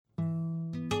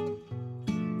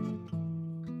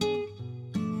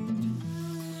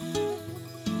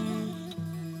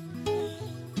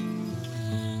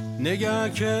نگه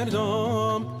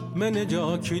کردم من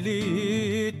جا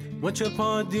کلید و چه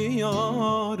پا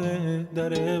دیاره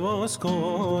در باز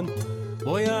کن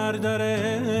باید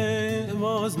در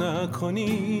باز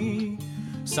نکنی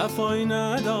صفای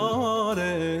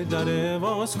نداره در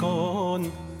باز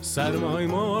کن سرمای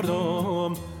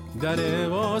مردم در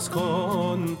باز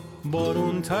کن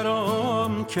بارون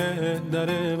ترام که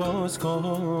در باز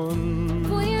کن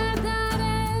باید در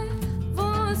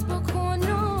باز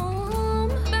بکنم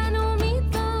بنا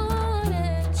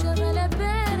میداره چغل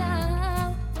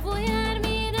برم باید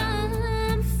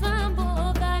میرم فهم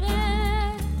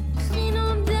باوره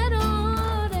خینم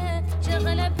دراره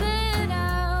چغل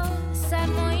برم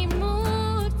سرمای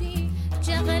مردی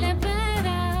چغل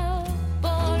برم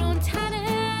بارون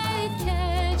تره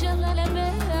که چغل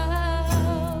برم.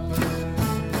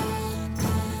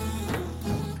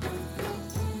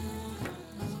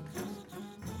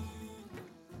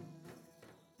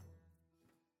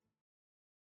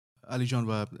 علی جان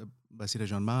و بصیر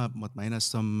جان، من مطمئن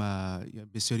هستم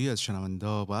بسیاری از شنونده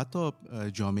و حتی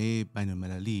جامعه بین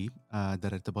المللی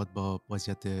در ارتباط با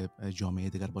وضعیت جامعه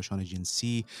دگرباشان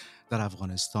جنسی در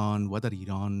افغانستان و در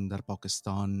ایران، در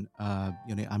پاکستان،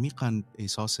 یعنی عمیقاً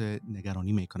احساس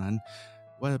نگرانی میکنن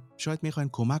و شاید میخواین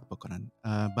کمک بکنن.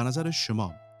 به نظر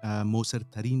شما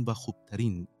موثرترین و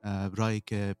خوبترین راهی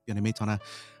که یعنی میتونه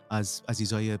از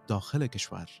عزیزای داخل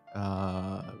کشور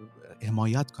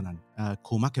حمایت کنن،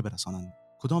 کمک برسانن،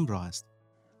 کدام راه است؟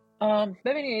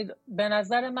 ببینید، به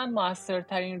نظر من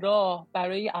موثرترین راه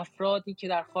برای افرادی که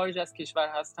در خارج از کشور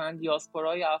هستند،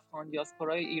 دیاسپورای افغان،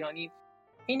 دیاسپورای ایرانی،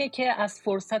 اینه که از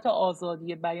فرصت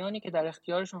آزادی بیانی که در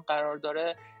اختیارشون قرار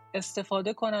داره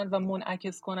استفاده کنن و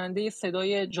منعکس کننده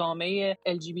صدای جامعه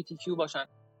LGBTQ باشن.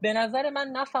 به نظر من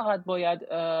نه فقط باید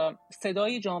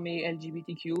صدای جامعه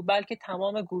LGBTQ بلکه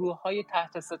تمام گروه‌های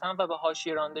تحت ستم و به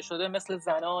حاشیه رانده شده مثل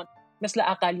زنان، مثل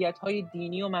اقلیت‌های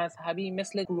دینی و مذهبی،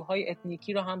 مثل گروه‌های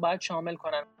اتنیکی رو هم باید شامل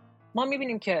کنن. ما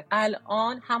می‌بینیم که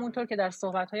الان همونطور که در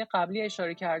صحبت‌های قبلی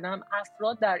اشاره کردم،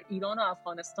 افراد در ایران و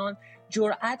افغانستان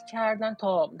جرأت کردن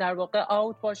تا در واقع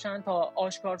آوت باشن، تا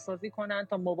آشکارسازی کنن،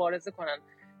 تا مبارزه کنن.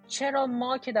 چرا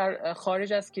ما که در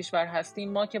خارج از کشور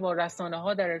هستیم، ما که با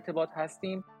رسانه‌ها در ارتباط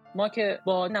هستیم، ما که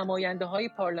با نماینده‌های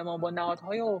پارلمان، با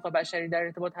نهادهای حقوق بشری در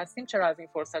ارتباط هستیم، چرا از این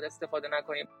فرصت استفاده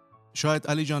نکنیم؟ شاید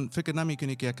علی جان فکر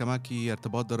نمی‌کنی که کمکی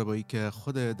ارتباط داره با این که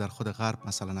در خود غرب،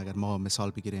 مثلا اگر ما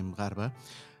مثال بگیریم غرب،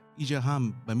 اینجا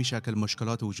هم به می شکل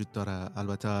مشکلات وجود داره.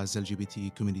 البته از LGBT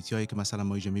کمیونیتی هایی که مثلا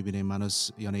ما اینجا می‌بینیم،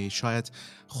 منوز یعنی شاید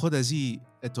خود از این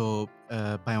تو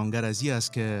بیانگر از این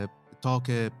است که تا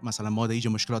که مثلا ما در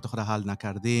اینجا مشکلات خود حل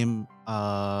نکردیم،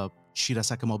 چی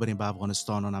رسه که ما بریم به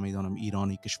افغانستان و نمیدونم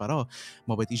ایرانی کشورها،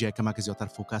 ما باید اینجا کمک زیادتر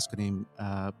فوکس کنیم.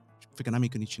 فکر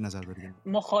نمی‌کنی چی نظر دارید؟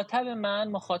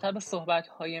 مخاطب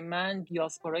صحبت‌های من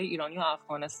دیاسپورای ایرانی و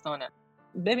افغانستانه.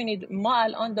 ببینید، ما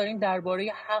الان داریم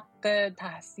درباره حق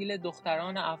تحصیل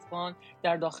دختران افغان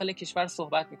در داخل کشور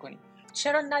صحبت می‌کنیم.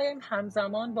 چرا نیاییم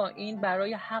همزمان با این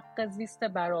برای حق زیست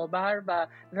برابر و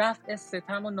رفع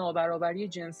ستم و نابرابری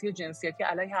جنسی و جنسیتی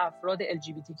علیه افراد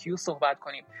LGBTQ صحبت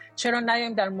کنیم؟ چرا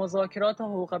نیاییم در مذاکرات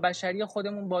حقوق بشری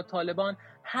خودمون با طالبان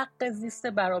حق زیست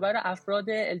برابر افراد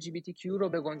LGBTQ رو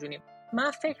بگنجونیم؟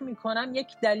 من فکر میکنم یک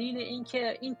دلیل این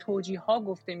که این توجیه‌ها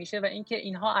گفته میشه و این که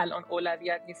اینها الان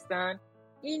اولویت نیستن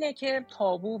اینه که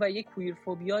تابو و یک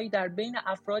کویرفوبیایی در بین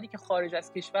افرادی که خارج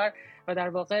از کشور و در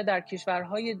واقع در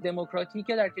کشورهای دموکراتیک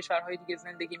یا در کشورهای دیگه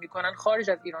زندگی میکنن خارج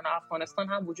از ایران و افغانستان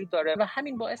هم وجود داره و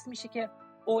همین باعث میشه که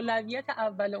اولویت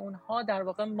اول اونها در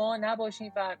واقع ما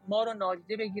نباشیم و ما رو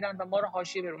نادیده بگیرن و ما رو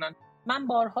حاشیه برونن. من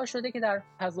بارها شده که در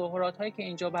تظاهرات‌هایی که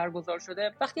اینجا برگزار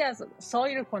شده وقتی از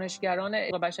سایر کنشگران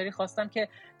حقوق بشری خواستم که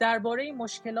درباره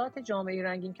مشکلات جامعه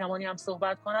رنگین کمانی هم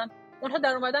صحبت کنن، اونها در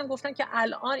اومدن گفتن که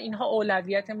الان اینها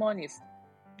اولویت ما نیست،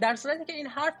 در صورتی که این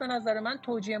حرف به نظر من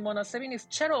توجیه مناسبی نیست.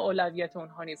 چرا اولویت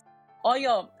اونها نیست؟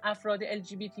 آیا افراد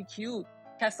LGBTQ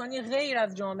کسانی غیر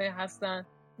از جامعه هستند؟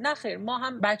 نه خیر، ما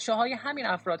هم بچه‌های همین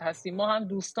افراد هستیم، ما هم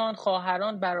دوستان،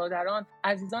 خواهران، برادران،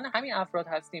 عزیزان همین افراد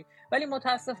هستیم، ولی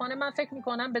متاسفانه من فکر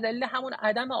می‌کنم به دلیل همون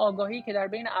عدم آگاهی که در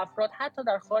بین افراد حتی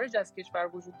در خارج از کشور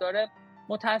وجود داره،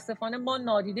 متاسفانه ما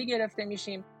نادیده گرفته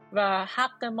میشیم و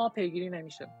حق ما پیگیری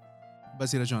نمیشه.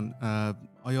 بصیر جان،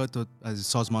 آیا تو از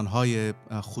سازمان‌های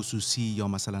خصوصی یا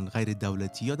مثلا غیر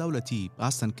دولتی یا دولتی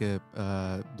هستن که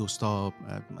دوستا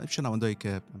شنوندهایی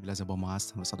که لازم با ما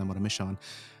هستن مثلا ما رو میشن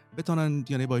بتونن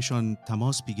یعنی با ایشان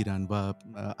تماس بگیرن و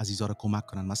عزیزا رو کمک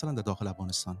کنن مثلا در داخل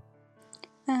افغانستان؟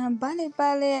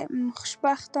 بله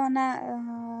خوشبختانه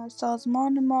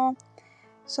سازمان ما،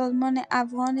 سازمان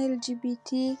افغان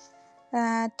LGBT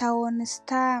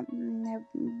توانسته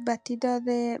به تعداد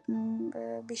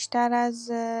بیشتر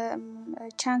از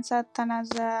چند صد تن از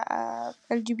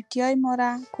LGBT های ما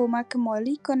را کمک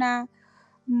مالی کنه.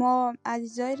 ما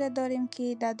عزیزایی را داریم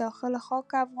که در داخل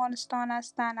خاک افغانستان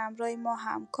هستند، همراه ما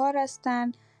همکار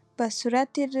هستند به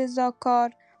صورت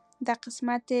رضاکار در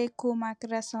قسمت کمک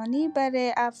رسانی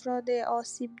برای افراد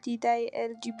آسیب دیده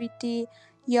LGBT،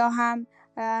 یا هم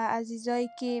عزیزایی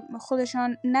که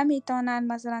خودشان نمیتونن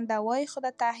مثلا دوای خود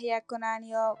تهیه کنن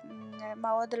یا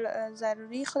مواد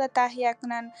ضروری خود تهیه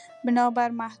کنن بنابر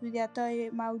محدودیت‌های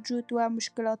موجود و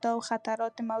مشکلات و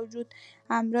خطرات موجود،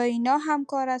 همراه اینا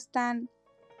همکار هستند.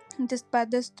 دست به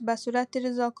دست به صورت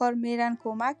رضاکار میرن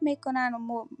کمک میکنن و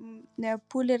ما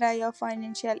پول را یا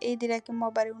فاینانشیال ایدی را که ما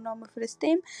برای اونا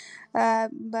مفرستیم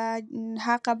به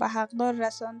حقدار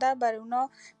رسانده برای اونا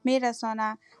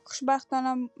میرسانه.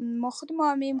 خوشبختانه ما خود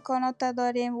ما هم امکانات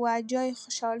داریم و جای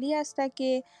خوشحالی است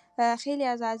که خیلی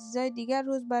از عزیزای دیگر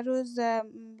روز به روز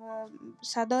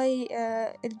صدای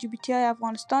LGBT های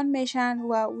افغانستان میشن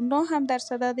و اونا هم در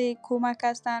صدد کمک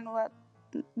هستن و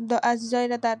عزیزایی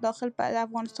را در داخل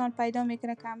افغانستان پیدا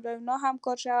میکنه که همراه اونا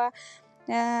همکار شود.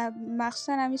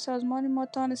 مخصوصا همین سازمان ما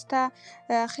تانسته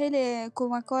خیلی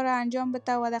کمک ها را انجام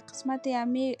بده و در قسمت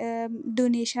همین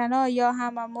دونیشن ها یا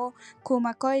همو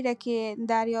کمک هایی را که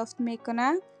دریافت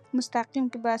میکنه مستقیم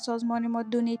که به سازمان ما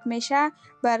دونیت میشه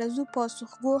بر از او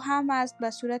پاسخگو هم است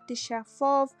به صورت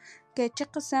شفاف که چه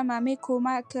قسم همین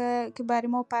کمک که برای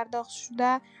ما پرداخت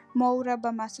شده ما او را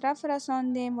به مصرف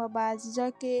رساندیم و به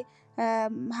عزیزا که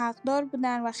حقدار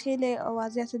بودن و خیلی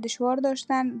وضعیت دشوار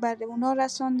داشتن برای اونا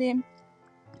رساندیم.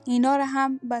 اینا را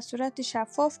هم به صورت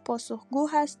شفاف پاسخگو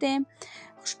هستیم.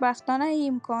 خوشبختانه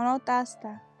این امکانات هست.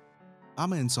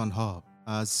 اما انسان ها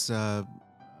از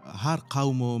هر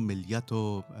قوم و ملیت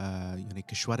و یعنی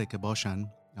کشوری که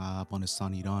باشن،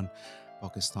 افغانستان، ایران،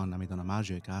 پاکستان، نمیدونم هر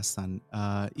جایی که هستن،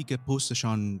 ای که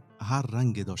پوستشان هر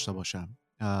رنگ داشته باشه،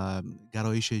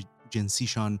 گرایش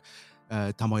جنسیشان،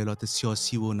 تمایلات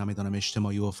سیاسی و نمیدونم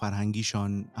اجتماعی و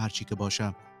فرهنگیشان هر چی که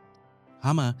باشه،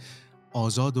 همه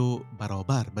آزاد و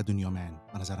برابر به دنیا میان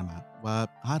به نظر من و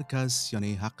هر کس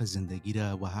یعنی حق زندگی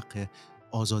را و حق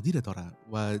آزادی را داره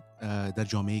و در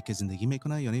جامعه‌ای که زندگی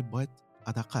میکنه یعنی باید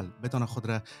حداقل بتونه خود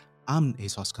را امن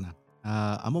احساس کنه.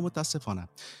 اما متاسفانه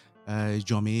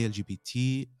جامعه LGBT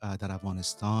در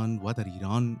افغانستان و در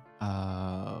ایران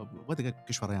و دیگر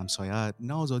کشورهای همسایه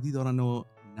نه آزادی دارن و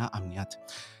نه امنیت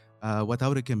و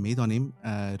طوری که میدانیم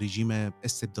رژیم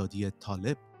استبدادی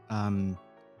طالب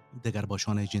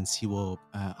دگرباشان جنسی و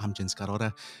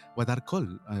همجنسگرا و در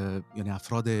کل یعنی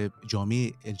افراد جامعه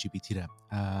LGBT را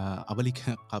اولی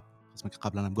که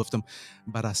قبلا هم گفتم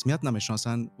به رسمیت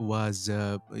نمیشناسن و از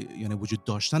یعنی وجود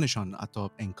داشتنشان حتی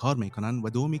انکار میکنن و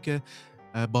دومی که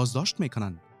بازداشت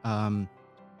میکنن،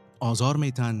 آزار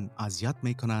میتن، اذیت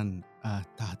میکنن،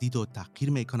 تهدید و تحقیر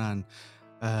میکنن.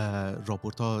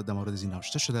 راپورتا در مورد این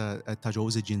نوشته شده،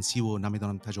 تجاوز جنسی و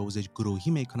نمیدونم تجاوز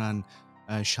گروهی میکنن،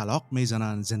 شلاق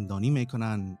میزنن، زندانی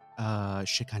میکنن،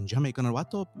 شکنجه میکنن و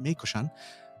حتی میکشن.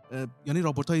 یعنی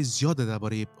راپورت‌های زیاده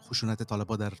درباره خشونت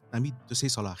طالبان در همین 2-3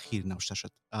 سال اخیر نوشته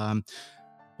شد.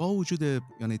 با وجود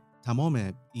یعنی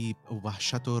تمام این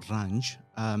وحشت و رنج،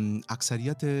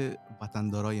 اکثریت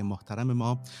وطندارای محترم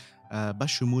ما به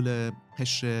شمول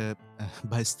قشر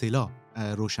به اصطلاح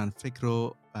روشنفکر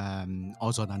و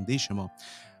آزادانده شما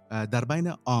در بین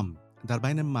عام، در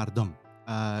بین مردم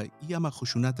این همه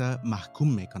خشونت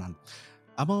محکوم میکنن،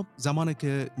 اما زمانی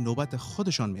که نوبت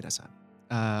خودشان میرسن،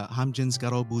 هم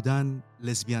جنسگرا بودن،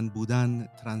 لزبیان بودن،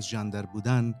 ترانسجندر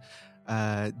بودن،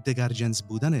 دیگر جنس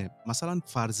بودن، مثلا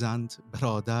فرزند،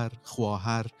 برادر،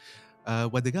 خواهر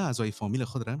و دیگر اعضای فامیل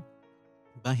خود را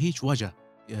به هیچ وجه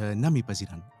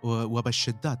نمیپذیرن و به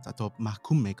شدت حتی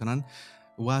محکوم میکنن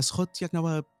و از خود یک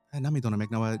نوع نمیدونم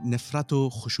یک نوع نفرت و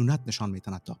خشونت نشان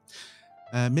میتن. حتی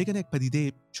میگن یک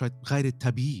پدیده شاید غیر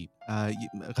طبیعی،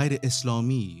 غیر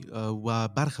اسلامی و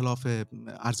برخلاف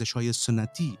ارزش‌های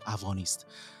سنتی افغانی است.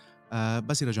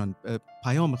 بسیرا جان،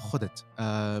 پیام خودت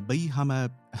به این همه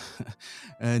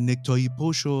نکتایی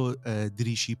پوش و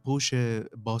دریشی پوش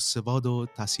باسواد و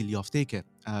تحصیل یافته که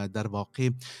در واقع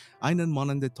عیناً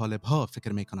مانند طالب ها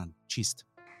فکر میکنن چیست؟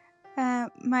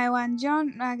 میوند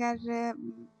جان، اگر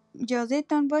اجازه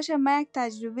تان باشه من یک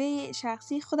تجربه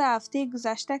شخصی خود هفته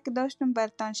گذشته که داشتم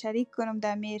برتان شریک کنم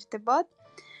در می ارتباط.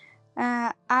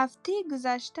 هفته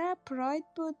گذشته پراید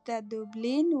بود در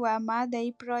دوبلین و ما در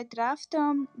این پراید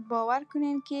رفتم. باور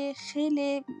کنین که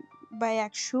خیلی با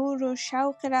یک شور و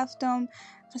شوق رفتم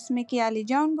قسمی که علی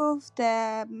جان گفت،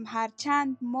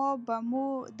 هرچند ما به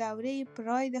مو دوره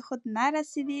پراید خود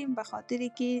نرسیدیم به خاطر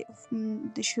که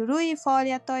شروع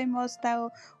فعالیت های ماست و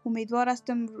امیدوار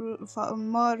هستم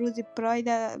ما روز پراید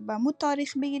به مو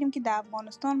تاریخ بگیریم که در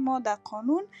افغانستان ما در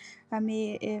قانون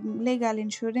همی لیگل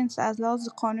انشورنس از لحاظ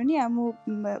قانونی همو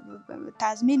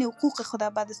تضمین حقوق خود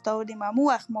به دست آوردیم. همو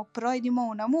وقت ما پراید ما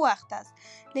اونمو وقت است،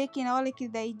 لیکن حالی که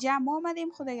در جمع آمدیم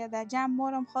خود اگر در جمع ما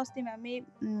رو خواستیم همی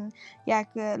یک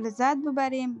لذت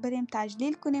ببریم، بریم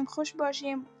تجلیل کنیم، خوش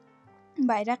باشیم،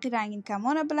 بیرق رنگین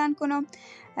کمان بلند کنم.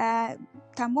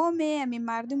 تمام همی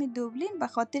مردم دوبلین به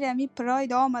خاطر همی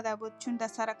پراید آمده بود، چون در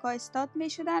سرکا استاد می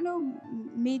شدن و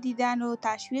می دیدن و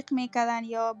تشویق می کردن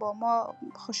یا با ما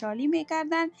خوشحالی می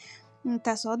کردن.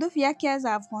 تصادف یکی از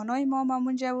افغانای ما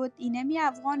منجا بود. اینمی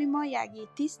افغان ما یک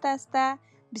ایتیست است،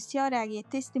 بسیار یک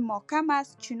ایتیست محکم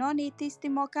است، چنان ایتیست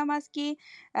محکم است که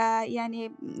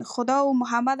یعنی خدا و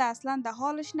محمد اصلا در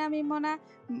حالش نمیمونه.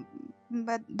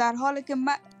 در حالی که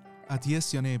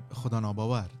اتیست یعنی خدا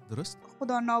ناباور، درست؟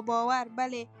 خدا ناباور،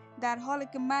 بله. در حالی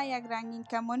که من یک رنگین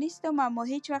کمانیستم، اما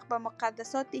هیچ وقت به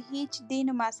مقدسات هیچ دین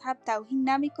و مذهب توهین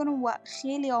نمی کنم و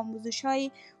خیلی آموزش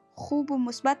های خوب و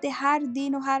مثبت هر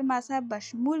دین و هر مذهب به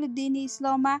شمول دین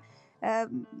اسلام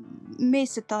می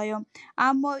ستایم.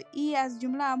 اما ای از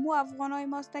جمله همو افغانای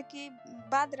ماست که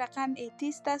بعد رقم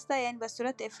ایتیست است، یعنی به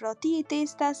صورت افراطی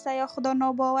ایتیست است یا خدا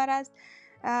ناباور است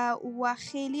و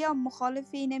خیلی هم مخالف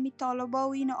اینمی طالبا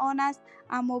و این آن است.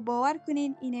 اما باور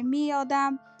کنین اینمی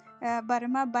آدم برای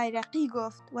من بیرقی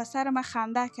گفت و سر من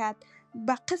خنده کرد،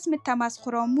 به قسم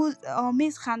تمسخر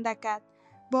آمیز خنده کرد.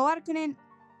 باور کنین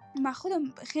من خودم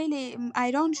خیلی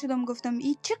ایران شدم، گفتم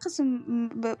این چه قسم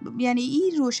یعنی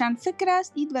این روشن فکر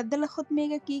است، این و دل خود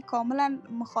میگه که کاملا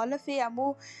مخالف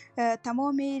امو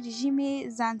تمام رژیم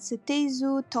زن ستیز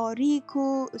و تاریک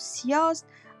و سیاست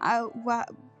و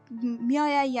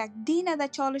میایه یک دین در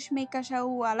چالش میکشه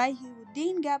و علیه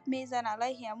دین گپ میزنه،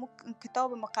 علیه همون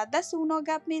کتاب مقدس اونا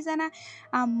گپ میزنه.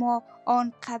 اما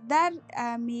آنقدر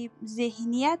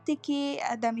ذهنیتی که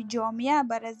دمی جامعه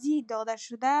برازی داده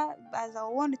شده، از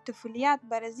آوان طفولیت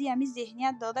برازی همی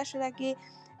ذهنیت داده شده که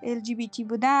LGBT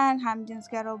بودن،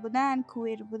 همجنسگرا بودن،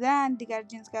 کویر بودن، دیگر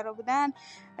جنسگرا بودن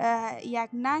یک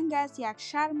ننگ است، یک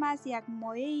شرم است، یک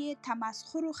مایه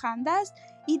تمسخر و خنده است.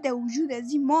 این در وجود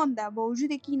از این مانده، با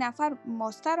وجودی که این نفر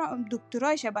ماستر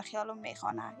دکترایش به خیالم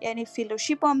میخوانه، یعنی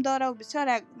فیلوشیپ هم داره و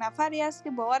بسیار نفری است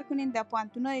که باور کنین در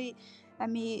پانتونای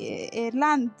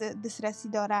ایرلند دسترسی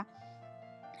داره.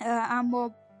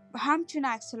 اما همچون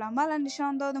عکس العمل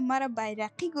نشان داد و مرا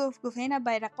بیرقی گفت این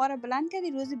بیرقا رو بلند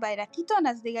کردی، روزی بیرقی تان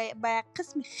از دیگه با یک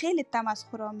قسم خیلی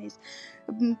تمسخرآمیز.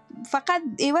 فقط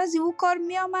عوضی او کار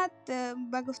می آمد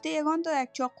با گفته یگان تا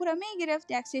یک چاقو رو می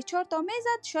گرفت، یک 3-4 تا می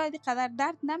زد، شاید قدر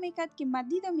درد نمی کرد که من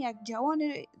دیدم یک جوان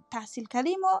تحصیل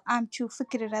کردیم و همچو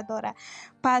فکر را داره.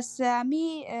 پس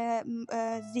همی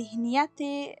ذهنیت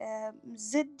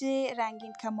ضد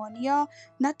رنگین کمانی ها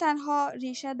نه تنها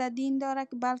ریشه در دین داره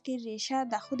بلکه ریشه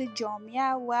در خود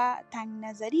جامعه و تنگ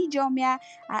نظری جامعه،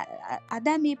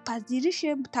 عدم پذیرش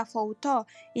تفاوت‌ها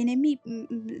اینمی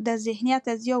در ذهنیت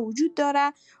از یا وجود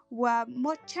داره و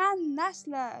ما چند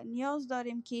نسل نیاز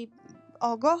داریم که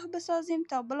آگاه بسازیم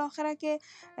تا بالاخره که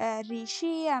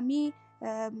ریشه همی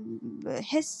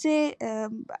حس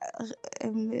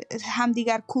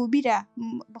همدیگر کوبی را،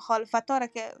 مخالفت ها را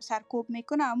که سرکوب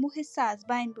میکنه همو حس از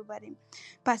بین ببریم.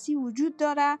 پس این وجود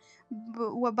داره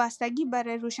و بستگی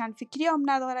برای روشن فکری هم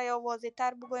نداره. یا واضح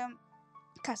تر بگویم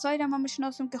کسایی را من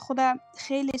میشناسم که خدا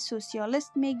خیلی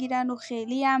سوسیالیست میگیرن و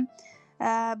خیلی هم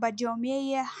به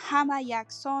جامعه همه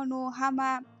یکسان و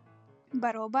همه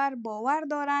برابر باور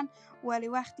دارن، ولی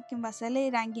وقتی که مسئله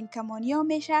رنگین کمانی ها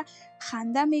میشه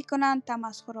خنده میکنن،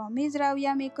 تمسخرآمیز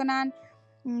رویه میکنن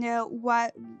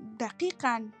و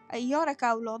دقیقاً یاره که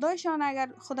اولادایشان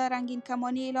اگر خدا رنگین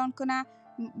کمانی اعلان کنه،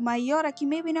 من یاره که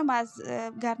میبینم از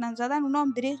گردن زدن اونا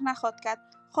هم دریغ نخواد کرد.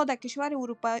 خود کشور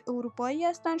اروپایی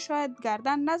هستن، شاید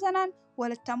گردن نزنن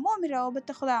ولی تمام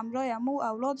روابط خود همراه همو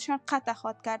اولادشان قطع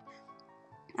خواهد کرد.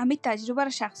 امی تجربه را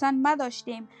شخصا ما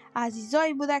داشتیم.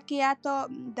 عزیزایی بوده که حتی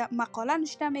مقاله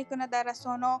نشته میکنه در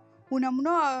رسانه، اونا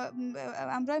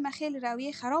امرای ما خیلی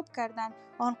رویه خراب کردن،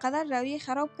 آنقدر رویه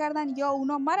خراب کردن یا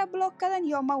اونا مرا بلاک کردن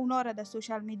یا ما اونا را در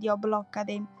سوشال میدیا بلاک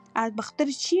کردیم. از بخاطر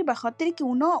چی؟ بخاطر که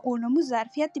اونمو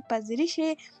ظرفیت پذیرش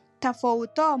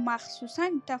تفاوت‌ها، مخصوصا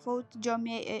تفاوت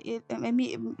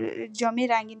جامعه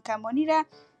رنگین کمانی را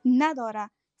نداره.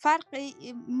 فرق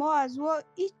ما از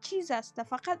هیچ چیز است،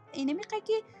 فقط اینمی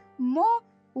که ما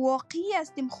واقعی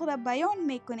هستیم، خود بیان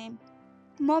میکنیم.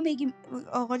 ما میگیم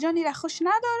آقا جان این را خوش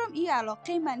ندارم، این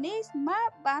علاقه من نیست،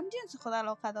 من به هم جنس خود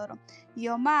علاقه دارم،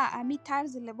 یا من امی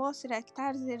طرز لباس را که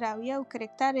طرز رویه و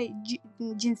کرکتر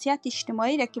جنسیت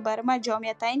اجتماعی را که برای من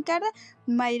جامعه تعیین کرده،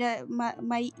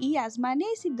 من ای از من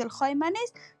نیست، دلخواه من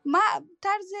نیست، من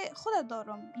طرز خود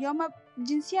دارم، یا من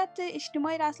جنسیت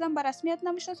اجتماعی را اصلا به رسمیت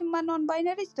نمیشناسم، من نان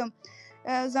باینریستم.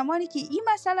 زمانی که این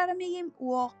مسئله را میگیم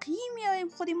واقعی میایم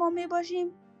خودی ما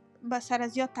میباشیم، به سر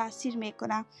از یاد تاثیر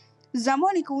میکنه.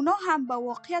 زمانی که اونا هم به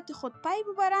واقعیت خود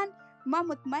پی ببرن، من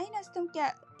مطمئن هستم که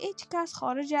هیچ کس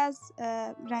خارج از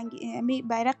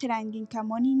بیرق رنگین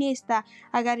کمانی نیست.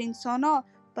 اگر انسان ها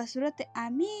به صورت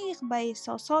عمیق به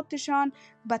احساساتشان،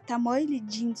 به تمایل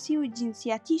جنسی و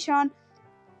جنسیتیشان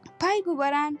پی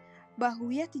ببرن، به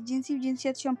هویت جنسی و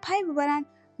جنسیتشان پی ببرن،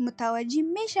 متوجه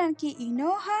میشن که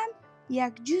اینا هم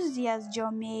یک جزئی از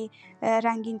جامعه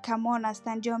رنگین کمان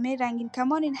هستند. جامعه رنگین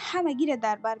کمان این همه گیر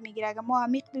در بر میگیره. اگر ما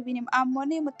عمیق ببینیم، اما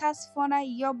متاسفانه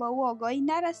یا به او آگاهی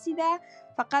نرسیده،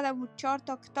 فقط ابو 4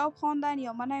 تا کتاب خواندن،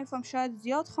 یا من نمیفهم شاید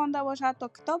زیاد خوانده باشه، حتی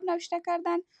کتاب نوشته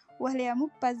کردن، ولی امو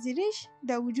پذیرش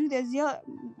در وجود زیاد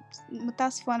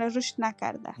متاسفانه رشد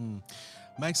نکرده.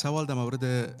 من یک سوال در مورد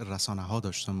رسانه ها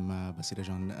داشتم بصیره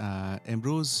جان.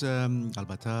 امروز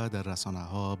البته در رسانه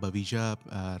ها، به ویژه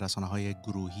رسانه های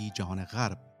گروهی جهان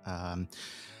غرب،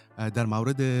 در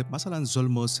مورد مثلا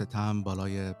ظلم و ستم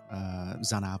بالای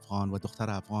زن افغان و دختر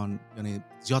افغان یعنی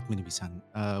زیاد می نویسن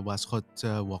و از خود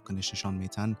واکنش نشان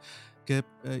میتن که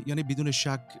یعنی بدون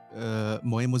شک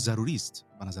مهم و ضروری است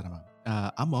به نظر من.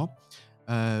 اما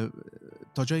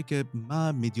تا جایی که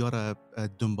من میدیا را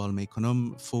دنبال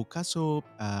میکنم، فوکس و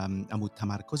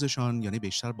تمرکزشان یعنی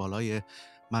بیشتر بالای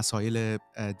مسائل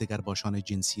دگرباشان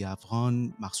جنسی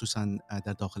افغان، مخصوصا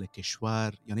در داخل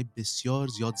کشور، یعنی بسیار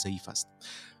زیاد ضعیف است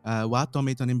و حتی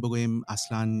میتونیم بگوییم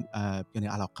اصلا یعنی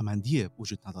علاقمندی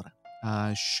وجود نداره.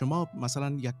 شما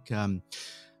مثلا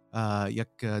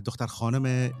یک دختر خانم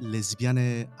لزبیان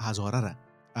هزاره را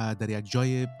در یک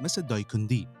جای مثل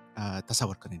دایکندی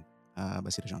تصور کنین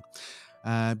بصیره جان.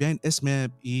 بیاین اسم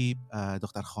ای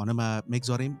دختر خانم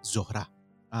میگذاریم زهره.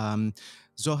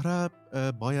 زهره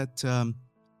باید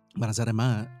به نظر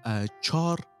من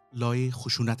 4 لایه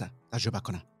خشونت تجربه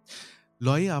کنه.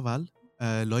 لایه اول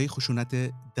لایه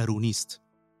خشونت درونی است،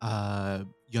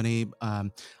 یعنی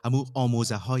همون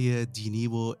آموزه های دینی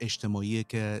و اجتماعی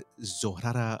که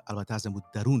زهره را البته از همون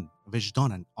درون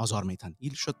وجدانن آزار میتن.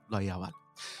 این شد لایه اول.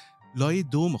 لایه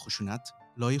دوم خشونت،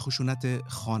 لایه خشونت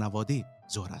خانواده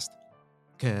زهره است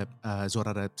که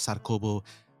زهره را سرکوب و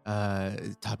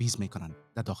تبعیض میکنن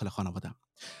در داخل خانواده.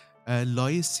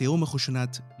 لایه سوم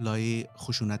خشونت، لایه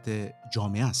خشونت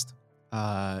جامعه است.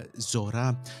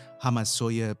 زهره هم از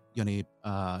سوی یعنی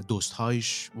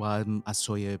دوستهایش و از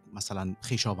سوی مثلا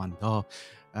خویشاوندها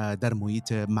در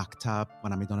محیط مکتب و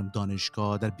نمیدانم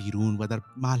دانشگاه، در بیرون و در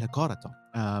محل کار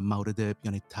مورد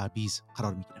یعنی تبعیض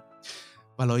قرار میگیره.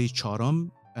 و لایه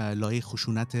چهارم لایه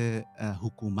خشونت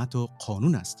حکومت و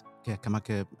قانون است که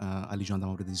کمک علی جان در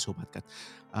مورد این صحبت کرد.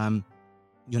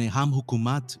 یعنی هم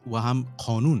حکومت و هم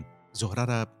قانون زهره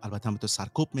را البته هم تو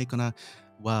سرکوب میکنه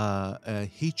و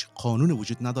هیچ قانون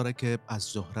وجود نداره که از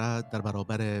زهره در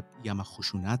برابر یم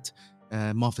خشونت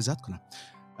محافظت کنه.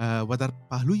 و در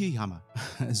پهلوی همه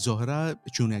زهره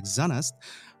چون یک زن است،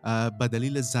 به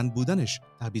دلیل زن بودنش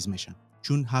تبعیض میشه.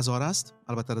 چون هزاره است،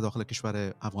 البته در داخل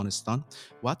کشور افغانستان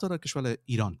و حتی در کشور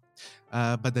ایران،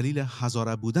 به دلیل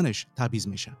هزاره بودنش تبعیض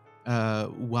میشه.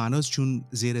 و هنوز چون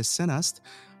زیر سن است،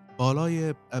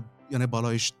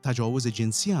 بالایش تجاوز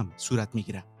جنسی هم صورت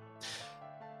میگیره.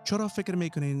 چرا فکر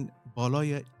میکنین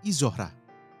بالای این زهره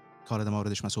که در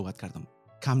موردش من صحبت کردم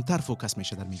کمتر فوکس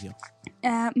میشه در میدیا؟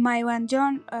 میوند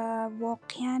جان،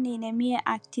 واقعا اینمی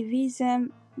اکتیویزم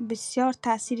بسیار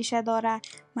تاثیرش داره.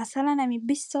 مثلا همی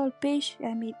 20 سال پیش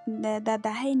در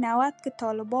دهه 90 که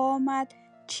طالبا آمد،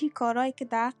 چی کارهایی که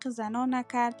در حق زنا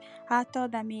نکرد. حتی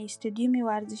در استادیوم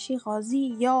ورزشی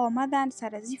غازی یا آمدن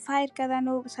سرازی فایر کردن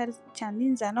و سر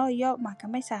چندین زنا یا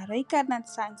محکمه شهرهای کردن،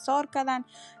 سنگسار کردن.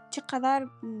 چقدر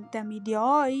در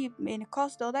میدیاهای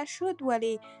انعکاس داده شد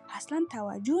ولی اصلا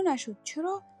توجه نشد.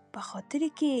 چرا؟ به خاطر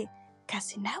که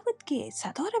کسی نبود که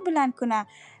صدا را بلند کنه.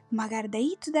 مگر در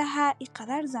این تو دهه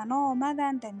اینقدر زنا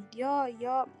آمدن در میدیا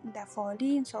یا در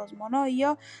فعالین سازمان ها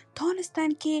یا تانستن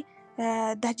که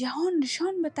در جهان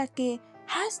نشان بده که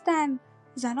هستن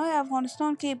زنای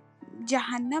افغانستان که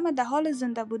جهنم در حال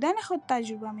زنده بودن خود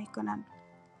تجربه میکنن،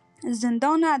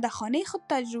 زندان در خانه خود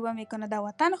تجربه میکنه، در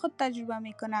وطن خود تجربه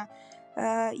میکنه،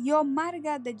 یا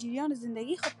مرگ در جریان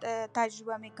زندگی خود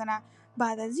تجربه میکنه.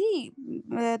 بعد از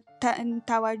این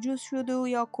توجه شد و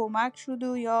یا کمک شد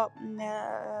و یا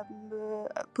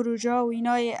پروژه و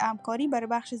اینای همکاری برای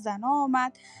بخش زنا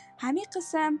آمد. همین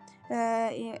قسم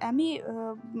همین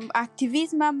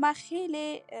اکتیویزم من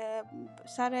خیلی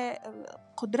سر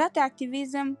قدرت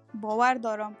اکتیویزم باور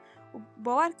دارم.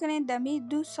 باور کنین دمی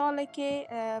 2 ساله که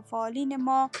فعالین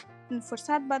ما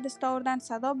فرصت به دست آوردن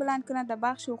صدا بلند کنند در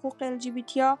بخش حقوق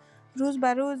LGBT ها، روز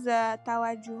به روز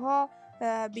توجه ها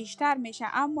بیشتر میشه،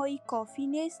 اما این کافی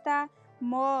نیست.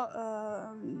 ما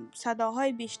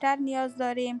صداهای بیشتر نیاز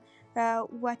داریم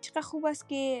و چقدر خوب است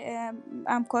که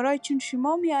همکارای چون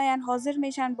شما میآین حاضر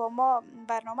میشن با ما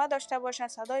برنامه داشته باشن،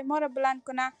 صدای ما رو بلند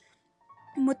کنن.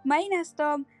 مطمئن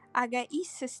هستم اگر این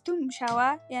سیستم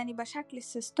شوه، یعنی به شکل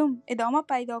سیستم ادامه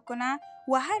پیدا کنه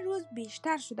و هر روز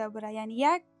بیشتر شده بره، یعنی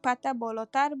یک پته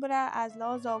بالاتر بره از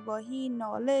لحاظ آگاهی،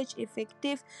 نالج،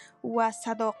 افکتیو و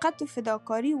صداقت و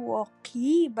فداکاری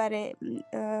واقعی برای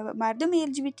مردم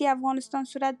LGBT افغانستان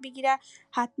صورت بگیره،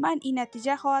 حتما این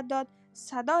نتیجه خواهد داد.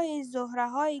 صدای زهره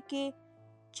هایی که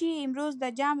چی امروز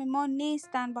در جمع ما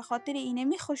نیستن به خاطر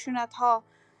اینمی خشونت ها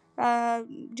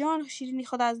جان شیرینی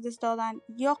خود از دست دادن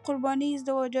یا قربانی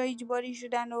ازدواج‌های اجباری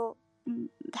شدن و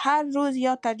هر روز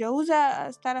یا تجاوز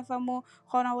از طرف ما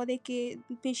خانواده که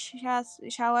پیش از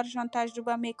شوهرشان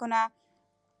تجربه میکنه،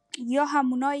 یا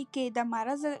همونایی که در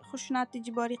معرض خشونت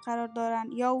اجباری قرار دارن،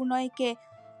 یا اونایی که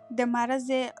در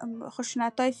معرض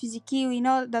خشونت‌های فیزیکی و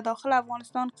اینا در داخل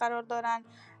افغانستان قرار دارن.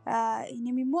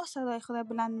 اینمی ما صدای خود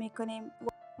بلند میکنیم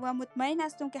و مطمئن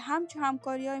هستم که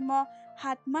همکاری‌های ما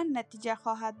حتما نتیجه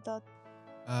خواهد داد.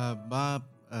 ما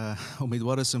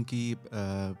امیدوار هستم که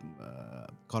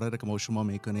کاری که ما شما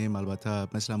میکنیم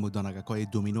البته مثل همون دانگکای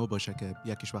دومینو باشه که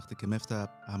یکیش وقتی که مفته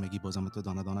همگی بازم تو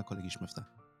دانه دانه کالگیش مفته.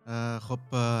 خب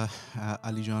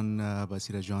علی جان،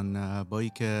 بصیره جان، با ای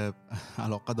که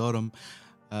علاقه دارم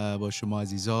با شما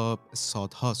عزیزا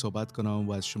ساعتها صحبت کنم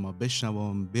و از شما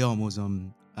بشنوم،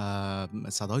 بیاموزم،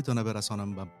 صدایتان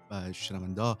برسانم به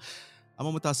شنونده،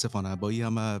 اما متاسفانه با این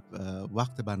همه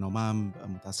وقت برنامه هم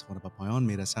متاسفانه به پایان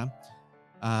میرسم.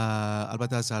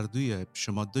 البته از هر دوی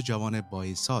شما 2 جوان با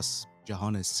احساس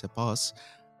جهان سپاس،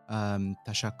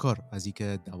 تشکر از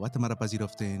اینکه دعوت مرا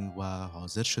پذیرفتین و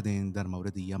حاضر شدین در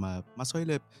مورد یه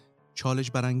مسائل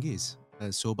چالش برانگیز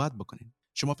صحبت بکنین.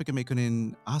 شما فکر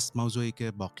میکنین است موضوعی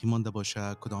که باقی مانده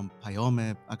باشه؟ کدام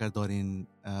پیام اگر دارین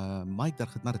مایک در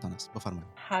خدمتتان است، بفرمایید.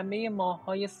 همه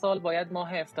ماه‌های سال باید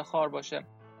ماه افتخار باشه.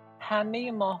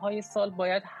 همه ماه‌های سال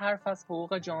باید حرف از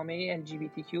حقوق جامعه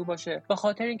LGBTQ باشه، به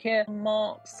خاطر اینکه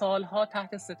ما سالها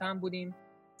تحت ستم بودیم،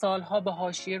 سالها به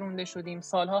حاشیه رونده شدیم،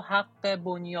 سالها حق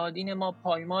بنیادین ما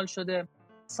پایمال شده،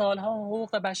 سالها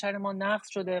حقوق بشر ما نقض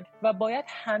شده و باید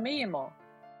همه ما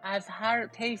از هر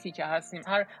طیفی که هستیم،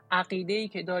 هر عقیده‌ای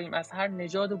که داریم، از هر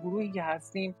نژاد و گروهی که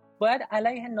هستیم، باید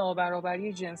علیه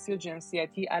نابرابری جنسی و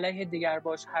جنسیتی، علیه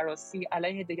دگرباش هراسی،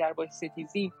 علیه دگرباش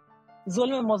ستیزی،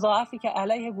 ظلم مضاعفی که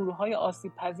علیه گروه‌های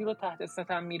آسیب پذیر و تحت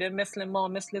ستم میره، مثل ما،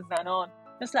 مثل زنان،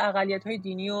 مثل اقلیت‌های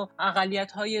دینی و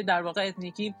اقلیت‌های در واقع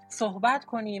اتنیکی صحبت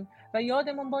کنیم و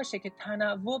یادمون باشه که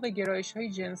تنوع به گرایش‌های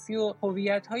جنسی و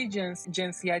هویت‌های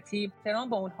جنسیتی، احترام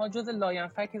به اونها جزء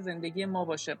لاینفک زندگی ما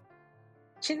باشه.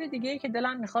 چیز دیگه‌ای که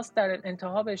دلم می‌خواست در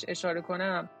انتها بهش اشاره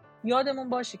کنم، یادمون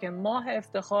باشه که ماه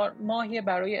افتخار ماهی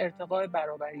برای ارتقاء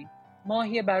برابری،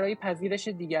 ماهی برای پذیرش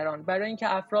دیگران، برای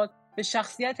اینکه افراد به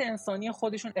شخصیت انسانی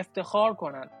خودشون افتخار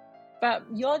کنن و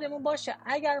یادمون باشه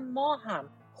اگر ما هم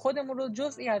خودمون رو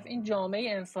جزئی از این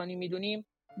جامعه انسانی میدونیم،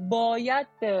 باید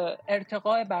به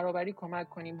ارتقاء برابری کمک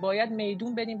کنیم، باید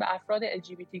میدون بدیم به افراد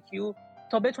LGBTQ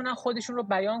تا بتونن خودشون رو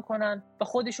بیان کنن و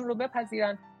خودشون رو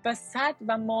بپذیرن و سد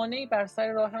و مانعی بر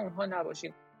سر راه اونها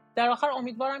نباشیم. در آخر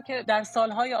امیدوارم که در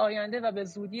سالهای آینده و به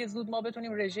زودی زود ما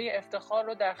بتونیم رژه افتخار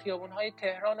رو در خیابون‌های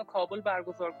تهران و کابل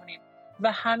برگزار کنیم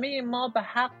و همه ما به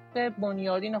حق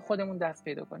بنیادین خودمون دست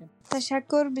پیدا کنیم.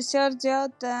 تشکر بسیار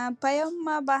زیاد. پیام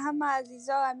ما به همه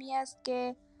عزیزا همی است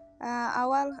که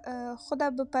اول خود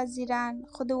بپذیرن،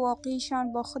 خود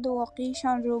واقعیشان با خود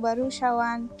واقعیشان روبرو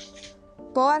شوند.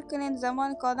 باور کنین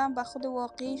زمان که آدم با خود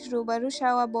واقعیش روبرو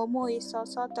شوه، با مو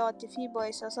احساسات عاطفی، با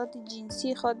احساسات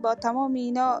جنسی خود، با تمام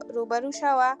اینا روبرو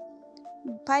شوه،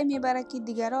 پی میبره که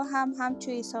دیگرها هم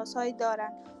همچو احساسایی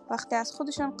دارن. وقتی از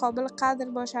خودشان قابل قدر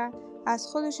باشه، از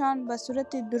خودشان به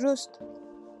صورت درست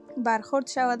برخورد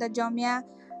شود در جامعه،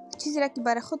 چیزی را که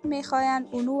برای خود میخواین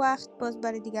اونو وقت باز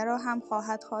برای دیگرها هم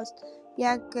خواهد خواست.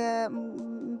 یک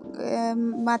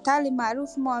مثل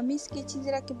معروف ما همیست که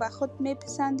چیزی را که به خود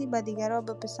میپسندی به دیگرها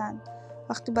بپسند.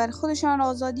 وقتی برای خودشان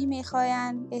آزادی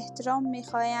میخواین، احترام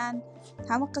میخواین،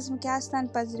 همه قسم که هستن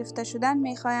پذیرفته شدن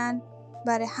میخواین،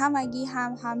 برای همگی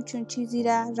هم همچون چیزی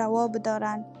را روا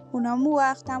بدارن. اونا مو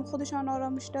وقت هم خودشان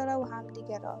آرامش داره و هم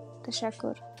دیگر را.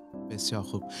 تشکر. بسیار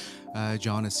خوب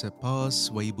جان،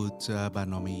 سپاس. و ای بود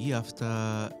برنامه ای هفته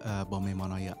با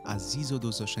مهمانای عزیز و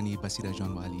دوستاشنی بصیره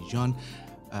جان و علی جان.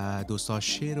 دوستا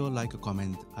شیر و لایک و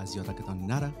کامنت از یادکتان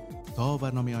نره. تا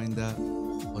برنامه آینده،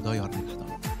 خدا یار نگهدار.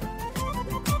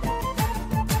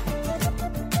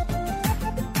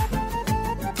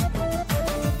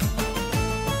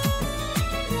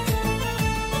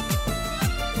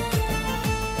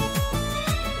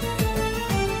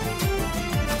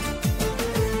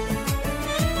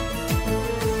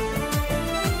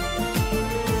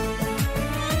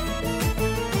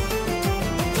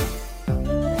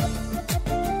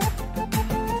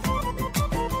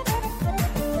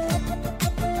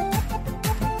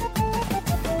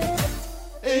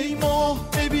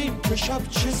 شب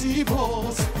چه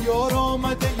زیباست، یار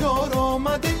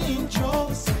آمده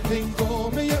اینجاست.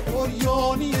 هنگامه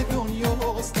عریانی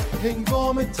دنیاست،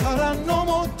 هنگام ترنم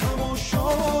و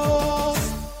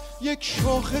تماشاست. یک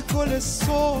شاخه گل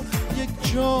سرخ،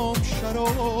 یک جام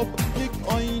شراب، یک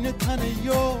آینه تن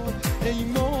یار، ای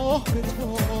ماه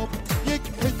بتاب. یک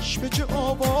پچ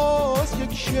آواز،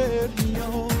 یک شعر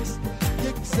نیاز،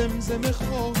 یک زمزمه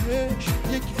خواهش،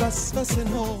 یک وسوسه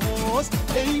ناز.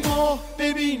 ای ماه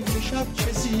ببین که شب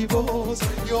چه زیباست،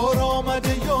 یار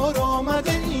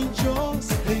آمده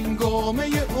اینجاست. هنگامه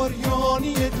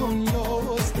عریانی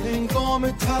دنیاست،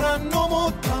 هنگام ترنم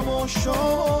و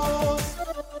تماشاست.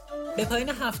 به پایین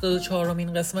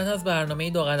 74مین قسمت از برنامه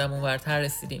دوقدم اونورتر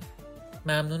رسیدیم.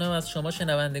 ممنونم از شما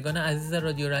شنوندگان عزیز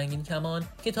رادیو رنگین کمان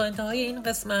که تا انتهای این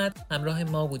قسمت همراه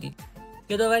ما بودید.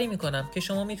 یادآوری میکنم که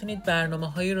شما میتونید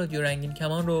برنامه‌های رادیو رنگین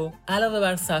کمان رو علاوه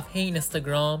بر صفحه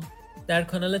اینستاگرام، در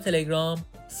کانال تلگرام،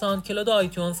 ساندکلاد و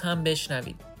آیتونز هم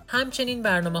بشنوید. همچنین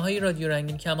برنامه‌های رادیو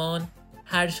رنگین کمان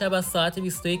هر شب از ساعت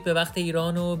 21 به وقت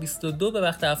ایران و 22 به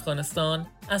وقت افغانستان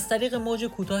از طریق موج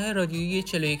کوتاه رادیویی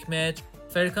 41 متر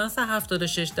فرکانس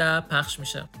 76 پخش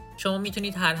میشه. شما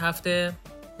میتونید هر هفته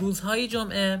روزهای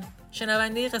جمعه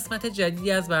شنونده قسمت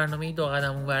جدیدی از برنامه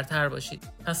دوقدم اونورتر باشید.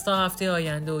 پس تا هفته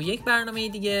آینده و یک برنامه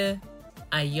دیگه،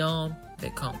 ایام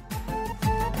بکام.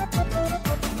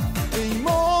 ای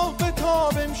ماه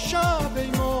بتاب امشب، ای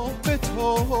ماه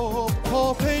بتاب،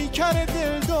 تا پیکر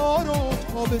دلدار و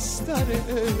تا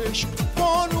بسترش.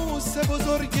 فانوس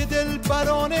بزرگ دل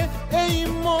برانه، ای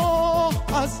ماه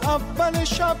از اول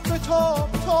شب بتاب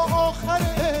تا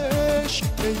آخرش.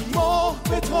 ای ماه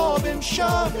بتاب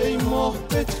امشب، ای ماه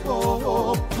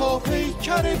بتاب، تا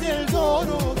پیکر دلدار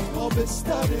و تا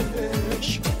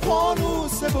بسترش.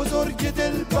 فانوس بزرگ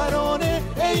دل برانه،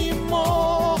 ای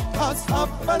ماه از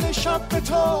اول شب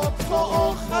بتاب تا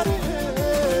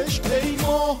آخرش. ای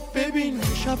ماه ببین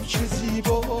شب چه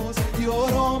زیباست،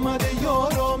 یار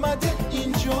آمده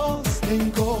اینجاست.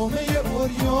 هنگامه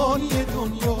عریانی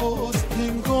دنیاست،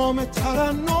 هنگام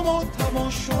ترنم و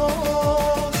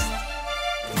تماشاست.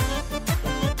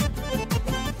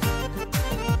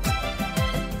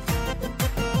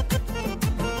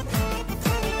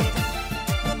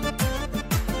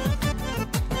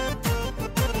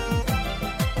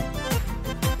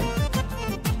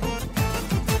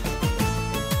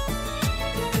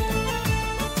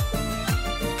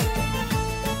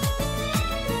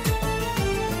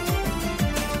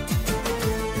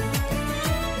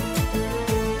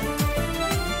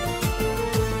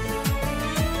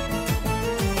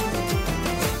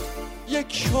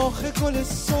 شاخه گل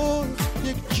سرخ،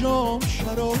 یک جام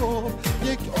شراب،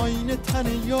 یک آینه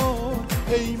تن یار،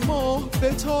 ای ماه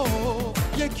بتاب.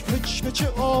 یک پچ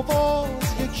آواز،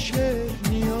 یک شعر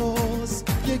نیاز،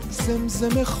 یک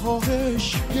زمزمه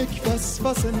خواهش، یک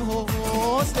وسوسه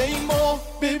ناز. ای ماه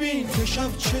ببین که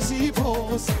شب چه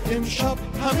زیباست، امشب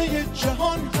همه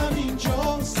جهان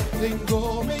همینجاست.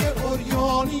 هنگامه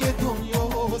عریانی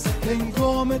دنیاست،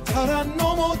 هنگام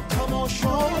ترنم و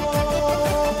تماشاست.